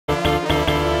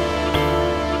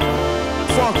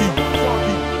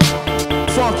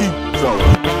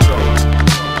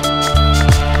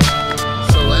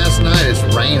last night it's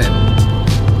raining,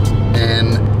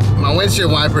 and my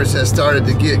windshield wipers have started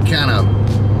to get kind of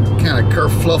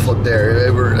kerfluffled there. They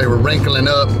were wrinkling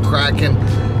up and cracking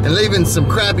and leaving some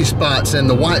crappy spots in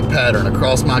the white pattern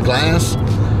across my glass.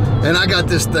 And I got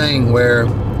this thing where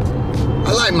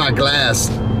I like my glass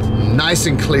nice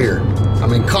and clear. I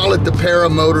mean, call it the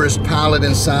paramotorist pilot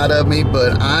inside of me,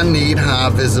 but I need high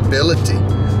visibility.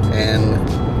 And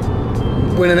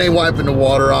when it ain't wiping the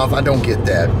water off, I don't get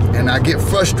that. And I get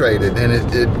frustrated, and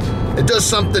it does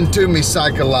something to me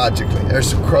psychologically. There's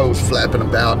some crows flapping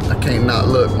about. I can't not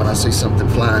look when I see something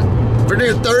flying. For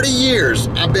near 30 years,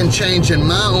 I've been changing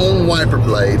my own wiper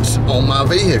blades on my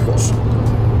vehicles.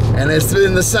 And it's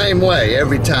been the same way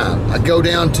every time. I go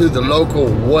down to the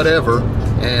local whatever,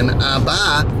 and I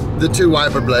buy the 2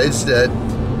 wiper blades that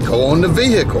go on the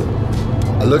vehicle.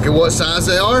 I look at what size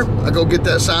they are, I go get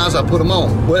that size, I put them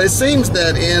on. Well, it seems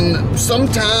that in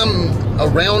sometime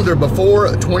around or before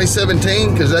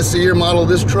 2017, because that's the year model of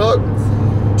this truck,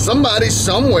 somebody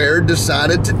somewhere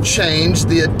decided to change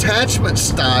the attachment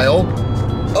style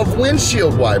of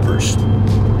windshield wipers.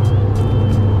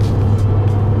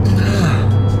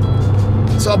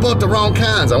 So I bought the wrong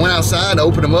kinds. I went outside,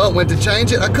 opened them up, went to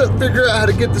change it. I couldn't figure out how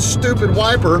to get the stupid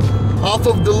wiper off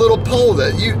of the little pole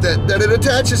that it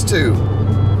attaches to.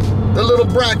 The little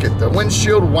bracket, the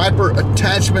windshield wiper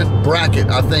attachment bracket,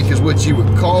 I think is what you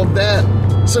would call that.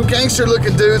 Some gangster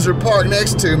looking dudes were parked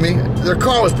next to me. Their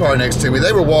car was parked next to me.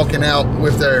 They were walking out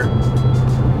with their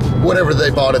whatever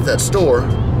they bought at that store.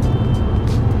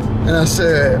 And I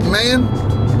said, man,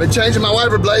 I've been changing my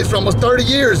wiper blades for almost 30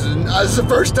 years, and it's the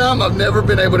first time I've never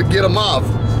been able to get them off.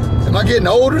 Am I getting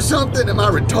old or something? Am I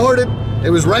retarded? It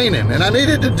was raining, and I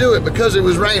needed to do it because it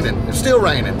was raining. It's still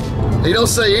raining. He don't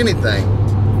say anything.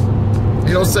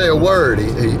 He don't say a word.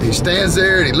 He stands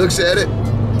there and he looks at it,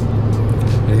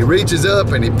 and he reaches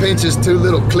up and he pinches 2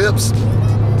 little clips,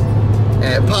 and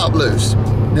it popped loose.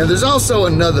 Now there's also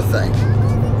another thing.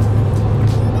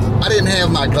 I didn't have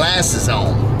my glasses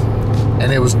on,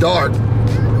 and it was dark,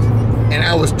 and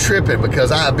I was tripping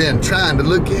because I have been trying to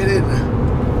look at it.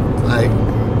 Like,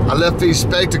 I left these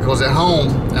spectacles at home,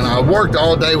 and I worked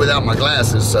all day without my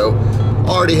glasses, so I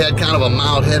already had kind of a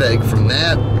mild headache from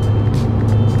that.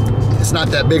 It's not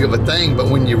that big of a thing, but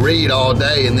when you read all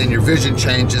day and then your vision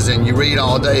changes and you read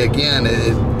all day again,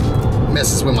 it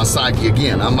messes with my psyche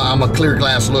again. I'm a clear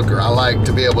glass looker. I like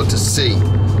to be able to see.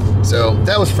 So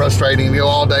that was frustrating to go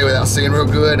all day without seeing real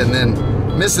good, and then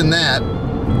missing that.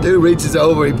 Dude reaches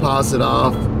over, he pops it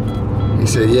off. He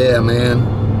said, yeah, man,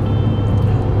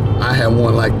 I had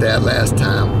one like that last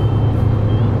time.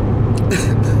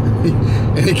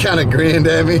 And he kind of grinned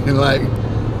at me and like,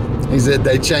 he said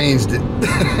they changed it.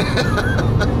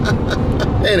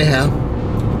 Anyhow,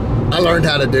 I learned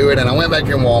how to do it, and I went back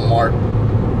in Walmart,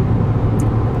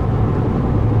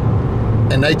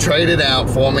 and they traded out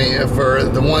for me for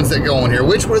the ones that go in here,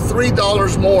 which were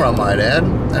 $3 more, I might add,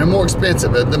 and more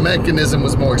expensive. The mechanism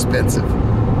was more expensive.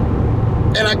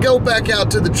 And I go back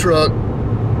out to the truck.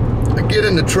 I get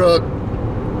in the truck,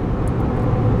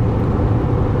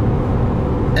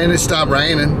 and it stopped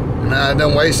raining, and I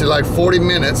done wasted like 40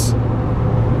 minutes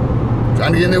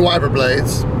trying to get new wiper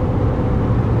blades.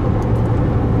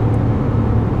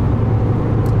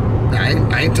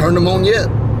 I ain't turned them on yet.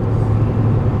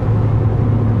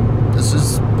 This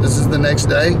is the next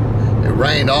day. It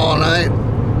rained all night.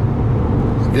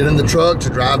 I get in the truck to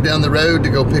drive down the road to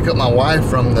go pick up my wife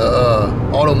from the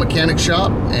auto mechanic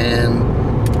shop, and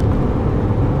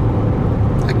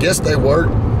I guess they work.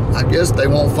 I guess they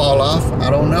won't fall off. I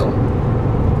don't know.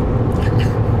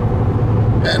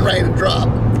 And rain to drop.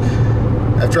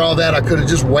 After all that, I could have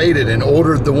just waited and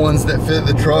ordered the ones that fit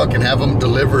the truck and have them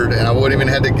delivered, and I wouldn't even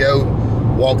have to go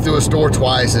walk through a store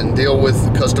twice and deal with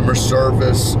customer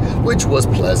service, which was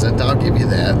pleasant. I'll give you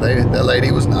that. That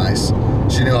lady was nice.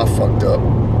 She knew I fucked up.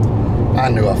 I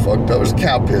knew I fucked up. It was a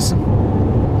cow pissing.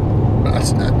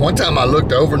 One time I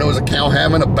looked over and there was a cow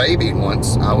having a baby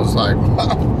once. I was like,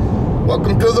 wow,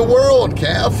 welcome to the world,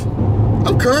 calf.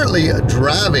 I'm currently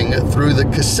driving through the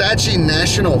Kisatchie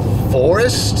National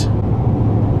Forest.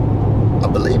 I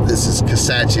believe this is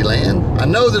Kisatchie land. I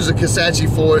know there's a Kisatchie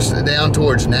forest down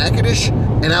towards Natchitoches,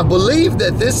 and I believe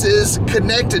that this is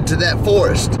connected to that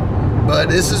forest. But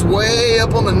this is way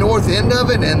up on the north end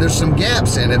of it, and there's some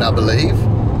gaps in it, I believe.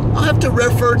 I'll have to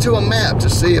refer to a map to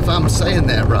see if I'm saying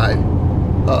that right.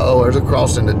 Uh-oh, there's a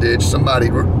cross in the ditch.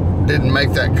 Somebody didn't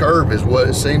make that curve is what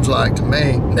it seems like to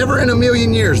me. Never in a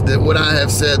million years would I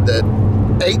have said that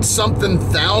 8-something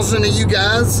thousand of you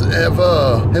guys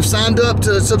have signed up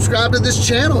to subscribe to this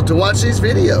channel to watch these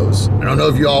videos. I don't know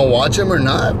if you all watch them or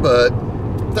not, but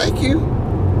thank you.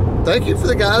 Thank you for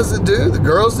the guys that do, the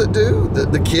girls that do,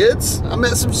 the kids. I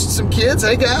met some kids.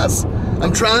 Hey guys,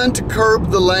 I'm trying to curb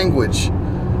the language.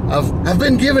 I've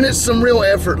been giving it some real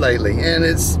effort lately, and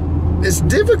it's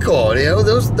difficult. You know,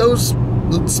 those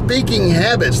speaking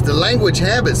habits, the language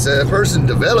habits that a person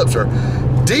develops are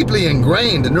deeply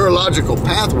ingrained in neurological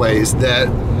pathways that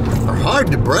are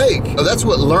hard to break. So that's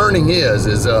what learning is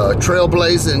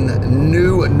trailblazing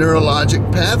new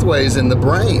neurologic pathways in the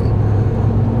brain.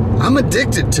 I'm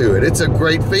addicted to it. It's a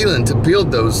great feeling to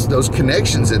build those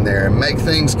connections in there and make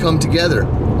things come together.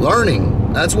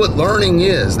 Learning, that's what learning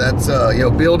is. That's you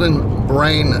know, building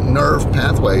brain nerve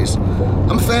pathways.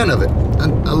 I'm a fan of it.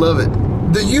 I love it.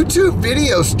 The YouTube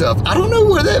video stuff, I don't know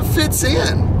where that fits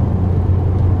in.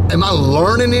 Am I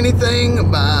learning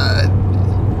anything by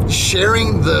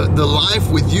sharing the life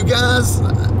with you guys?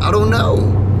 I don't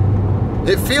know.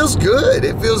 It feels good.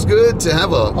 It feels good to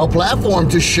have a platform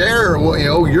to share, you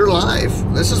know, your life.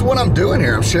 This is what I'm doing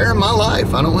here. I'm sharing my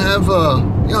life. I don't have,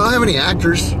 you know, I don't have any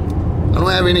actors. I don't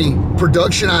have any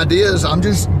production ideas. I'm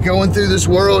just going through this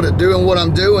world and doing what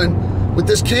I'm doing with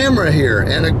this camera here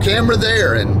and a camera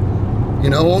there and, you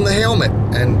know, on the helmet.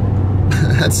 And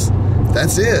that's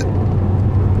it.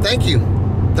 Thank you.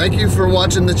 Thank you for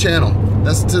watching the channel.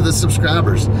 That's to the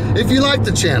subscribers. If you like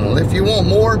the channel, if you want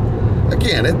more,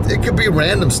 again, it could be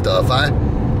random stuff.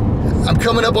 I'm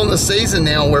coming up on the season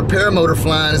now where paramotor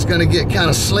flying is going to get kind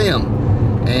of slim,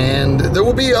 and there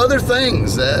will be other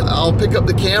things that I'll pick up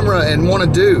the camera and want to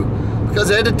do,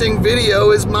 because editing video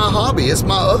is my hobby. It's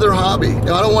my other hobby. You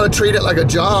know, I don't want to treat it like a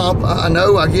job. I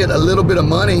know I get a little bit of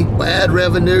money, ad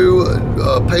revenue,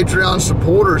 Patreon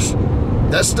supporters.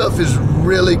 That stuff is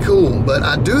really cool, but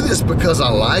I do this because I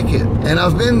like it, and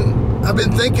I've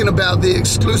been thinking about the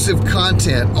exclusive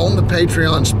content on the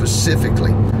Patreon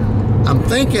specifically. I'm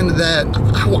thinking that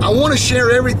I want to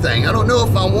share everything. I don't know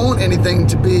if I want anything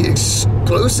to be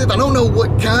exclusive. I don't know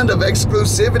what kind of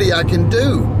exclusivity I can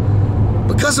do.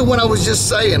 Because of what I was just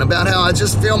saying about how I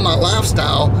just film my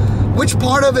lifestyle, which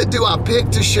part of it do I pick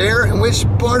to share and which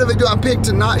part of it do I pick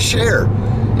to not share?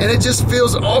 And it just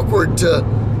feels awkward to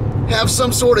have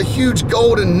some sort of huge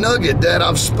golden nugget that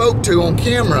I've spoke to on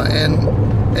camera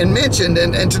and mentioned,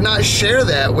 and to not share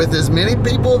that with as many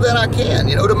people that I can,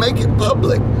 you know, to make it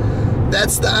public.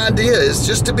 That's the idea, is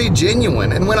just to be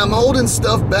genuine. And when I'm holding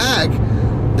stuff back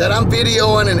that I'm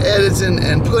videoing and editing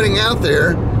and putting out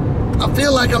there, I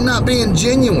feel like I'm not being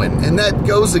genuine, and that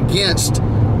goes against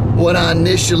what I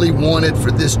initially wanted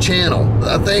for this channel.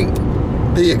 I think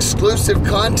the exclusive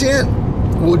content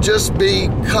will just be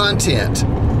content,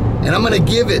 and I'm going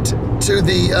to give it to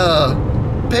the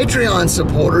Patreon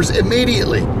supporters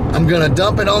immediately. I'm gonna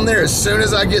dump it on there as soon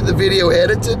as I get the video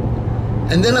edited,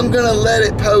 and then I'm gonna let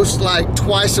it post like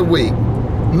twice a week,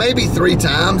 maybe 3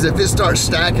 times if it starts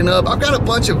stacking up. I've got a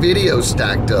bunch of videos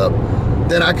stacked up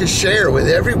that I could share with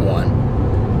everyone,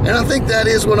 and I think that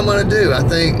is what I'm gonna do. I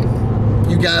think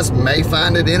you guys may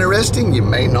find it interesting, you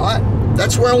may not.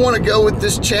 That's where I want to go with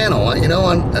this channel. You know,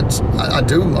 I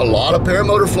do a lot of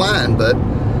paramotor flying, but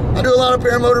I do a lot of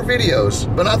paramotor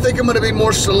videos, but I think I'm going to be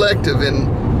more selective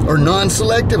or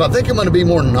non-selective. I think I'm going to be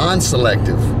more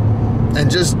non-selective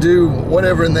and just do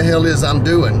whatever in the hell is I'm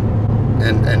doing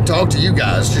and talk to you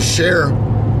guys, just share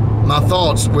my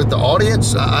thoughts with the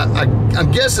audience.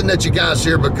 I'm guessing that you guys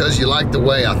here because you like the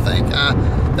way I think.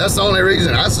 That's the only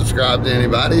reason I subscribe to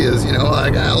anybody is, you know, I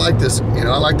like this, you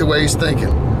know, I like the way he's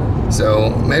thinking.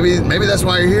 So maybe that's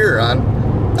why you're here.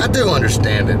 I do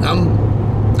understand it.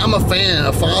 I'm a fan,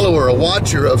 a follower, a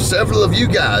watcher of several of you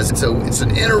guys. So it's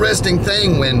an interesting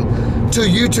thing when 2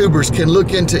 YouTubers can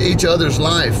look into each other's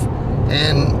life,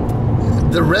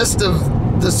 and the rest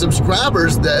of the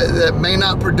subscribers that may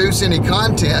not produce any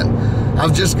content,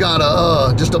 I've just got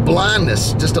a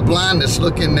blindness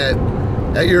looking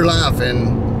at your life.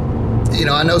 And you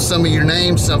know, I know some of your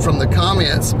names, some from the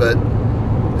comments, but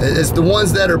it's the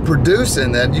ones that are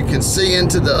producing that you can see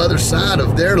into the other side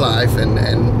of their life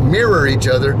and mirror each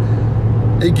other.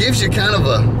 It gives you kind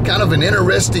of an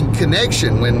interesting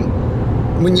connection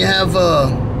when you have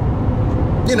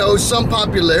you know, some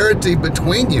popularity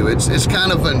between you. It's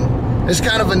kind of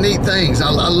a neat thing. I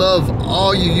love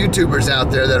all you YouTubers out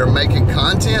there that are making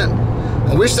content.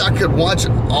 I wish I could watch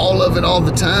all of it all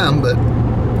the time, but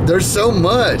there's so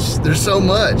much.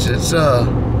 It's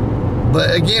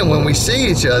but again, when we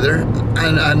see each other,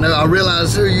 I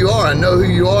realize who you are. I know who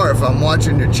you are if I'm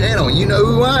watching your channel. You know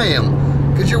who I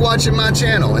am because you're watching my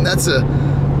channel, and that's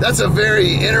a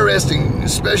very interesting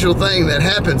special thing that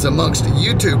happens amongst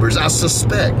YouTubers, I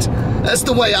suspect. That's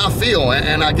the way I feel,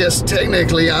 and I guess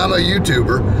technically I'm a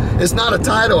YouTuber. It's not a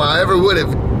title I ever would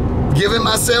have given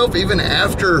myself, even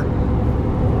after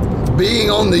being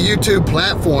on the YouTube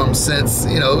platform since,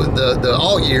 you know, the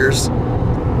alt years.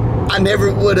 I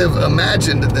never would have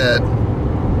imagined that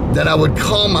I would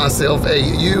call myself a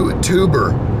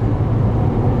YouTuber.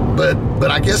 But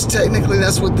I guess technically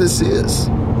that's what this is.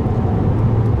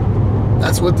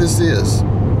 That's what this is.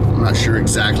 I'm not sure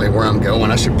exactly where I'm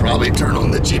going. I should probably turn on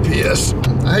the GPS.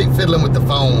 I hate fiddling with the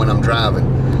phone when I'm driving.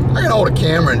 I can hold a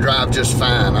camera and drive just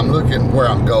fine. I'm looking where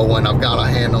I'm going. I've got a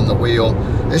hand on the wheel.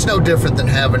 It's no different than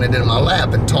having it in my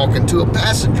lap and talking to a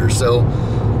passenger. So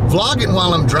vlogging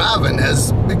while I'm driving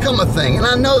has become a thing. And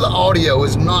I know the audio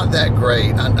is not that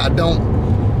great.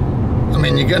 I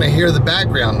mean, you're gonna hear the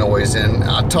background noise, and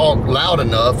I talk loud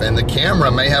enough, and the camera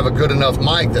may have a good enough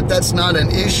mic that's not an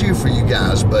issue for you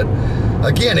guys. But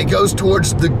again, it goes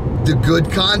towards the good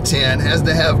content, has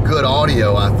to have good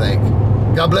audio, I think.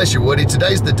 God bless you, Woody.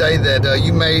 Today's the day that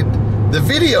you made the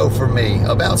video for me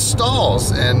about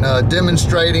stalls and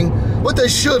demonstrating what they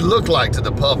should look like to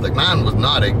the public. Mine was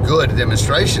not a good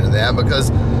demonstration of that because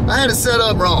I had it set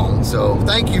up wrong. So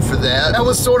thank you for that. That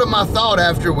was sort of my thought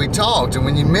after we talked. And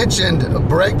when you mentioned a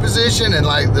brake position and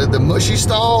like the mushy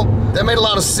stall, that made a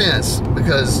lot of sense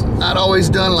because I'd always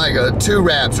done like a 2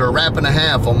 wraps or a wrap and a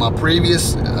half on my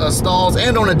previous stalls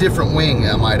and on a different wing,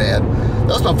 I might add.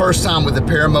 That was my first time with the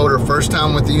Paramotor, first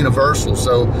time with the Universal.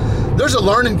 So there's a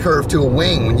learning curve to a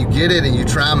wing when you get it and you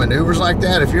try maneuvers like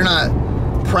that. If you're not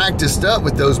practiced up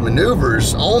with those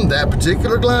maneuvers on that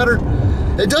particular glider,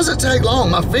 it doesn't take long.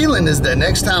 My feeling is that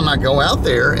next time I go out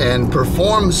there and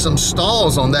perform some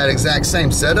stalls on that exact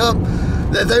same setup,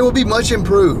 that they will be much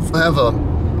improved. I have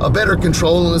a better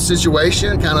control on the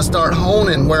situation, kind of start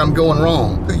honing where I'm going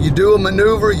wrong. You do a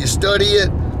maneuver, you study it,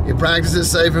 you practice a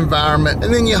safe environment,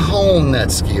 and then you hone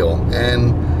that skill.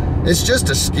 And it's just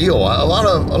a skill. A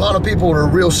lot of people are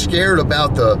real scared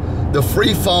about the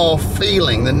free fall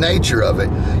feeling, the nature of it.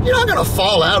 You're not gonna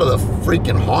fall out of the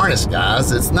freaking harness,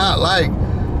 guys. It's not like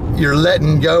you're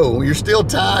letting go. You're still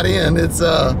tied in. It's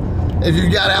if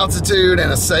you've got altitude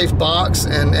and a safe box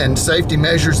and safety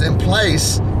measures in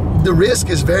place, the risk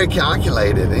is very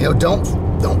calculated. You know, don't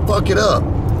fuck it up.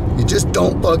 You just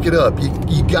don't fuck it up.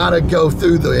 You gotta go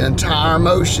through the entire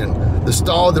motion. The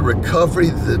stall, the recovery,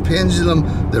 the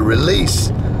pendulum, the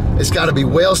release. It's got to be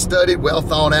well studied, well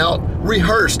thought out,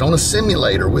 rehearsed on a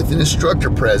simulator with an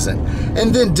instructor present,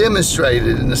 and then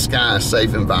demonstrated in the sky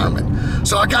safe environment.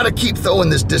 So I got to keep throwing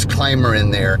this disclaimer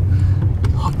in there.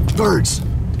 Oh, birds.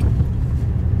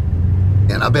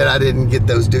 And I bet I didn't get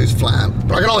those dudes flying.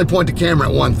 But I can only point the camera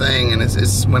at one thing, and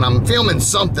it's when I'm filming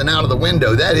something out of the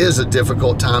window, that is a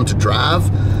difficult time to drive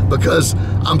because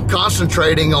I'm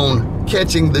concentrating on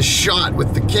catching the shot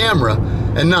with the camera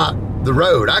and not the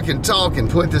road. I can talk and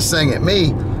point this thing at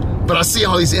me, but I see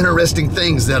all these interesting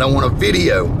things that I want to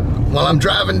video while I'm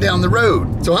driving down the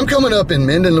road. So I'm coming up in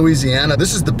Minden, Louisiana.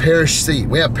 This is the parish seat.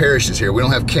 We have parishes here. We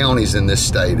don't have counties in this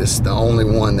state. It's the only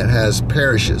one that has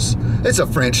parishes. It's a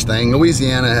French thing.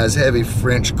 Louisiana has heavy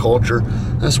French culture.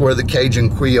 That's where the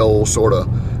Cajun Creole sort of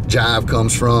jive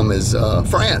comes from, is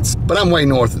France. But I'm way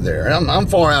north of there. I'm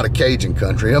far out of Cajun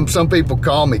country. Some people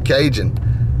call me Cajun.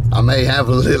 I may have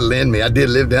a little in me. I did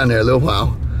live down there a little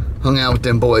while. Hung out with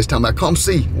them boys talking about, come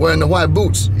see, wearing the white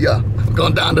boots. Yeah,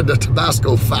 gone down to the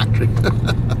Tabasco factory.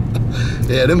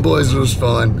 Yeah, them boys was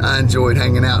fun. I enjoyed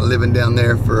hanging out and living down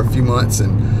there for a few months,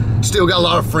 and still got a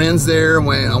lot of friends there.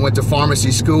 When I went to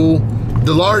pharmacy school,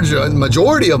 the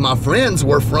majority of my friends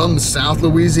were from South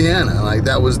Louisiana. Like,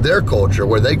 that was their culture,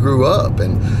 where they grew up,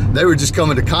 and they were just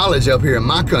coming to college up here in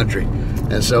my country.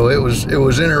 And so it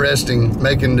was interesting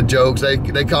making the jokes. They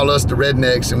call us the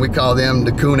rednecks and we call them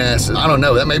the coon asses. I don't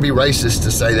know, that may be racist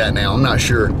to say that now, I'm not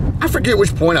sure. I forget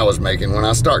which point I was making. When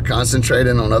I start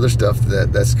concentrating on other stuff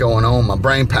that's going on, my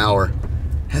brain power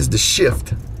has to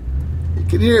shift. You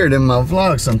can hear it in my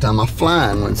vlog sometimes. I'm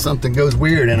flying when something goes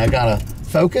weird and I gotta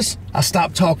focus, I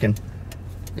stop talking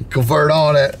and convert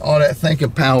all that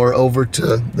thinking power over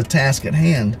to the task at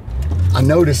hand. I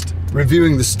noticed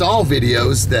reviewing the stall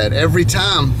videos that every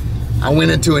time I went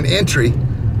into an entry,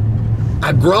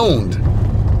 I groaned.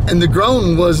 And the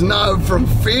groan was not from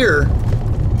fear,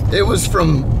 it was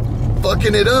from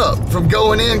fucking it up, from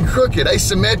going in crooked,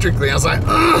 asymmetrically. I was like,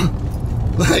 ugh,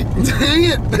 like, dang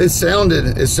it. It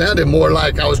sounded more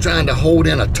like I was trying to hold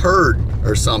in a turd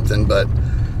or something, but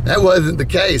that wasn't the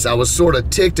case. I was sort of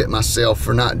ticked at myself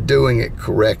for not doing it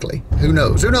correctly. Who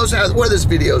knows? Who knows where this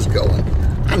video's going?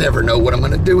 I never know what I'm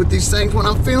gonna do with these things when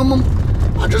I film them.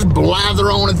 I just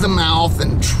blather on at the mouth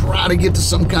and try to get to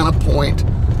some kind of point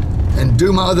and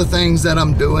do my other things that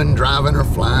I'm doing, driving or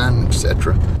flying,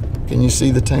 etc. Can you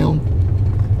see the town?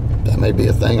 That may be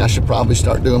a thing. I should probably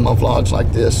start doing my vlogs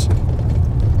like this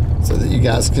so that you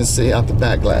guys can see out the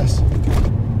back glass.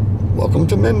 Welcome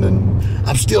to Minden.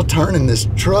 I'm still turning this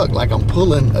truck like I'm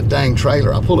pulling a dang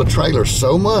trailer. I pull a trailer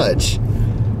so much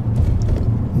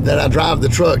that I drive the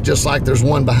truck just like there's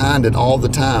one behind it all the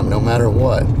time, no matter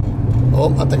what.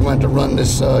 Oh, I think I'm going to run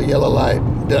this yellow light.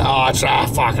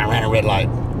 Fuck, I ran a red light.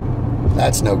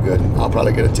 That's no good. I'll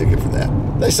probably get a ticket for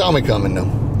that. They saw me coming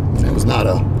though. It was not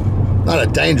a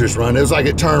dangerous run. It was like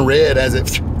it turned red as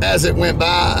it went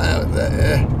by.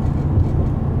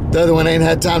 The other one ain't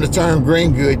had time to turn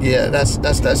green good yet. That's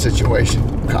that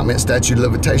situation. Comment statute of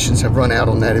limitations have run out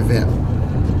on that event.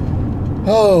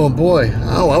 Oh boy.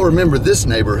 Oh, I remember this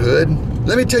neighborhood.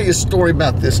 Let me tell you a story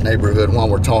about this neighborhood while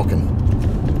we're talking.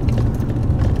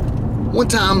 One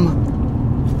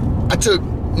time, I took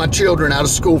my children out of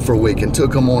school for a week and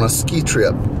took them on a ski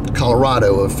trip to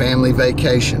Colorado, a family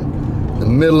vacation. In the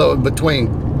middle of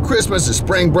between Christmas and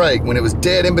spring break, when it was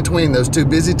dead in between those two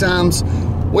busy times,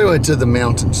 we went to the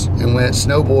mountains and went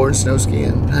snowboard, snow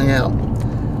skiing, hung out.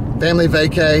 Family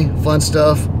vacay, fun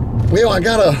stuff. Well, I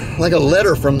got a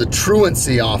letter from the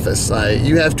truancy office.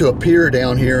 You have to appear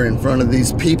down here in front of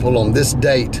these people on this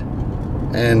date.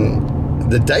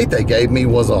 And the date they gave me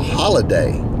was a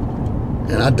holiday.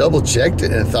 And I double checked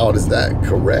it and thought, is that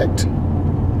correct?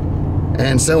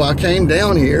 And so I came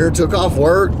down here, took off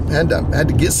work, had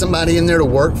to get somebody in there to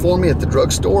work for me at the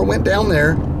drugstore, went down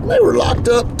there, and they were locked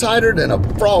up tighter than a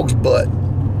frog's butt.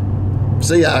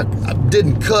 See, I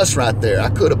didn't cuss right there. I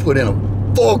could have put in a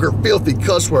vulgar, filthy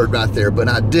cuss word right there, but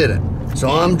I didn't. So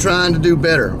I'm trying to do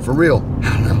better, for real.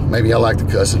 I don't know, maybe I like the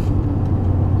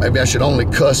cussing. Maybe I should only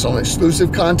cuss on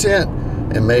exclusive content,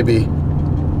 and maybe,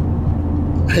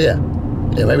 yeah,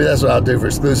 maybe that's what I'll do for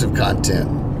exclusive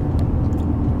content.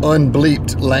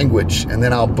 Unbleeped language, and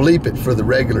then I'll bleep it for the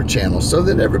regular channel so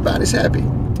that everybody's happy.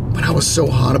 But I was so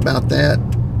hot about that.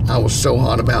 I was so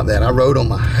hot about that. I wrote on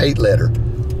my hate letter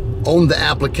on the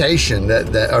application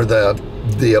or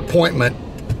the appointment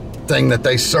thing that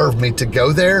they served me to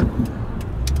go there.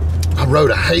 I wrote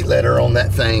a hate letter on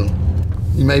that thing.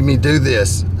 You made me do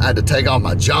this. I had to take off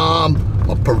my job.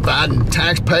 I'm a providing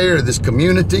taxpayer to this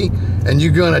community, and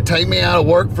you're gonna take me out of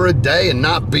work for a day and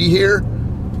not be here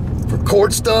for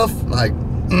court stuff? Like,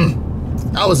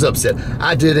 I was upset.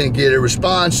 I didn't get a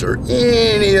response or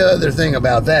any other thing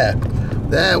about that.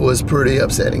 That was pretty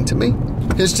upsetting to me.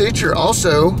 His teacher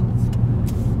also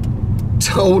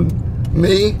told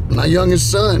me, my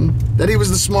youngest son, that he was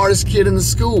the smartest kid in the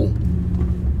school.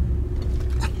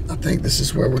 I think this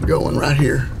is where we're going, right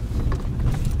here.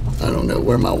 I don't know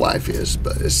where my wife is,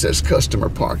 but it says customer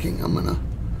parking. I'm gonna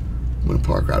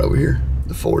park right over here,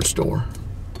 the Ford store.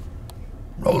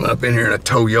 Rolling up in here in a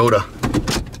Toyota,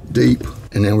 deep.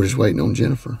 And now we're just waiting on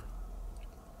Jennifer.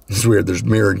 It's weird, there's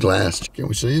mirrored glass. Can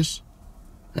we see us?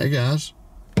 Hey guys,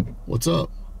 what's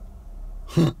up?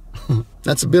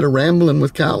 That's a bit of rambling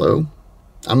with Kylo.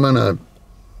 I'm gonna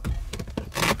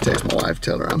text my wife,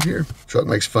 tell her I'm here. Truck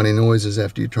makes funny noises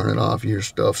after you turn it off. You hear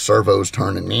stuff, servos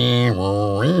turning,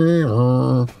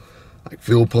 like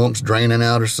fuel pumps draining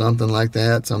out or something like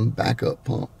that, some backup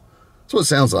pump. That's what it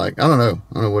sounds like. I don't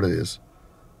know what it is.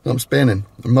 I'm spinning,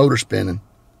 the motor spinning,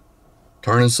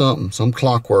 turning something, some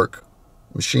clockwork,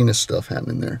 machinist stuff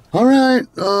happening there. All right,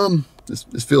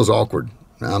 this feels awkward.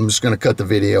 I'm just gonna cut the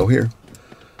video here.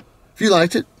 If you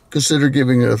liked it, consider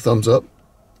giving it a thumbs up.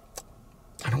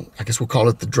 I guess we'll call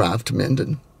it the drive to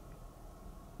Minden.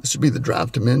 This should be the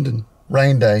drive to Minden.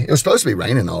 Rain day. It was supposed to be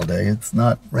raining all day. It's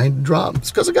not rain to drop.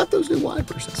 It's because I got those new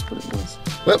wipers. That's what it was.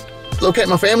 Well, locate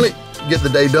my family, get the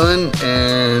day done,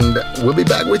 and we'll be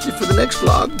back with you for the next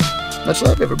vlog. Much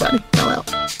love, everybody.